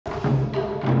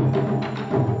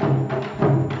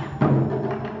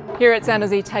Here at San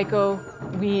Jose Taiko,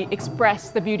 we express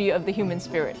the beauty of the human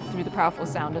spirit through the powerful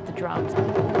sound of the drums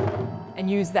and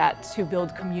use that to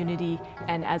build community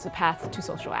and as a path to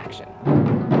social action.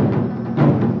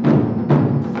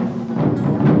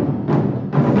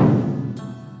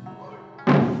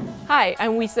 Hi,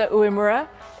 I'm Wisa Uemura,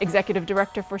 Executive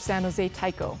Director for San Jose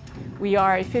Taiko. We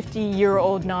are a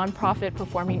 50-year-old nonprofit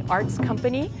performing arts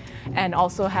company and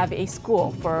also have a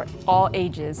school for all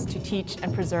ages to teach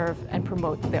and preserve and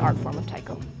promote the art form of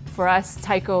taiko. For us,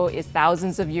 taiko is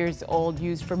thousands of years old,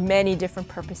 used for many different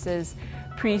purposes.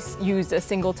 Priests used a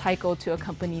single taiko to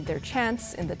accompany their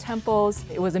chants in the temples.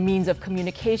 It was a means of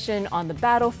communication on the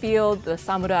battlefield. The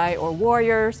samurai or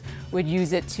warriors would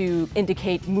use it to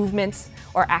indicate movements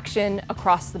or action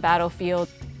across the battlefield.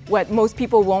 What most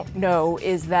people won't know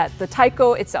is that the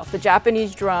taiko itself, the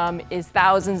Japanese drum, is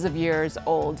thousands of years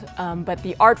old. But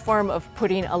the art form of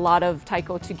putting a lot of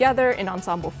taiko together in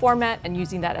ensemble format and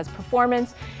using that as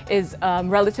performance is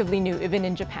relatively new, even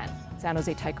in Japan. San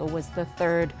Jose Taiko was the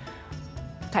third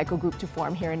taiko group to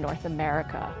form here in North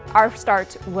America. Our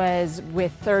start was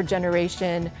with third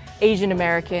generation Asian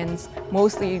Americans,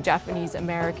 mostly Japanese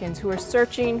Americans, who are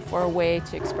searching for a way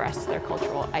to express their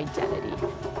cultural identity.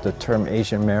 The term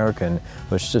Asian American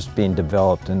was just being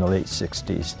developed in the late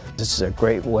 60s. This is a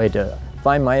great way to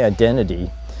find my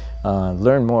identity,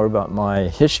 learn more about my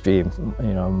history,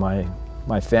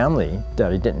 my family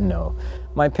that I didn't know.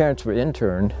 My parents were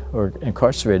interned or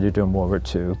incarcerated during World War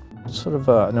II. Sort of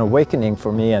an awakening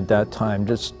for me at that time,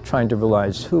 just trying to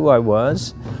realize who I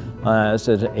was as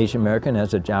an Asian American,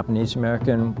 as a Japanese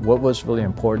American, what was really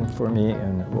important for me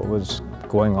and what was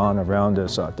going on around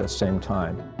us at the same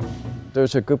time.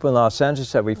 There's a group in Los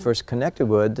Angeles that we first connected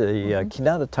with, the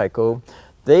Kinata Taiko.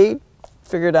 They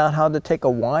figured out how to take a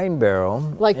wine barrel.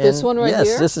 Like this one right here?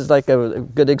 Yes, this is like a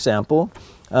good example.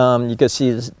 You can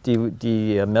see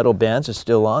the metal bands are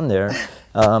still on there.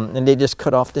 And they just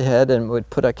cut off the head and would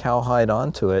put a cowhide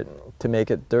onto it to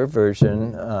make it their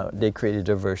version. They created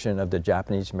their version of the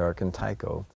Japanese American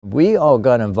taiko. We all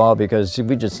got involved because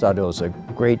we just thought it was a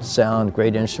great sound,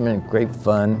 great instrument, great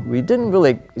fun. We didn't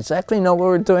really exactly know what we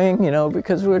were doing,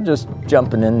 because we were just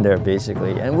jumping in there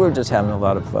basically, and we were just having a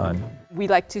lot of fun. We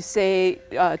like to say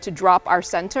to drop our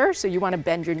center, so you want to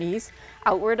bend your knees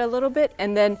outward a little bit,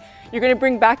 and then you're going to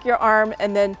bring back your arm,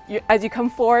 and then as you come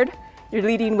forward, you're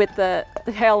leading with the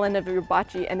tail end of your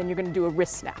bachi, and then you're going to do a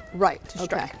wrist snap. Right. To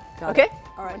strike. Okay. Okay.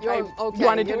 All right. Okay. You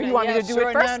want to do? You want me to do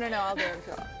it first? No, I'll do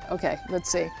it. Okay.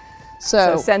 Let's see.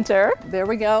 So center. There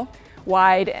we go.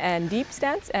 Wide and deep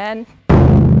stance, and.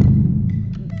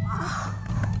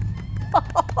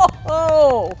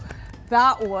 Oh,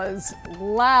 that was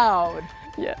loud.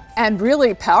 Yes. And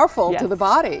really powerful Yes. to the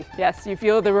body. Yes, you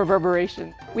feel the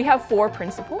reverberation. We have 4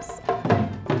 principles.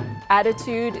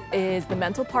 Attitude is the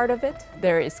mental part of it.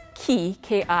 There is ki,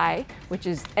 K-I, which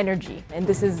is energy, and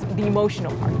this is the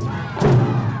emotional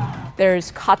part.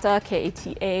 There's kata,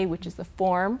 K-A-T-A, which is the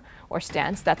form or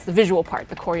stance. That's the visual part,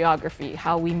 the choreography,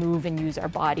 how we move and use our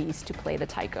bodies to play the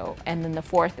taiko. And then the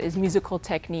 4th is musical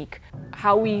technique,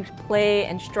 how we play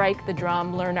and strike the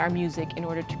drum, learn our music in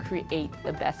order to create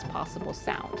the best possible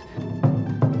sound.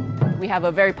 We have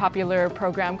a very popular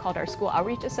program called our School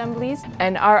Outreach Assemblies,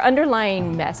 and our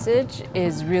underlying message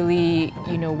is really,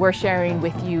 we're sharing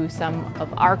with you some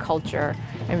of our culture,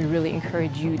 and we really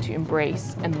encourage you to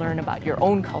embrace and learn about your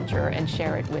own culture and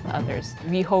share it with others.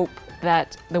 We hope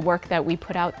that the work that we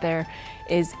put out there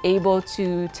is able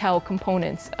to tell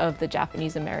components of the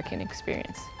Japanese American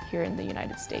experience here in the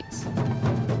United States.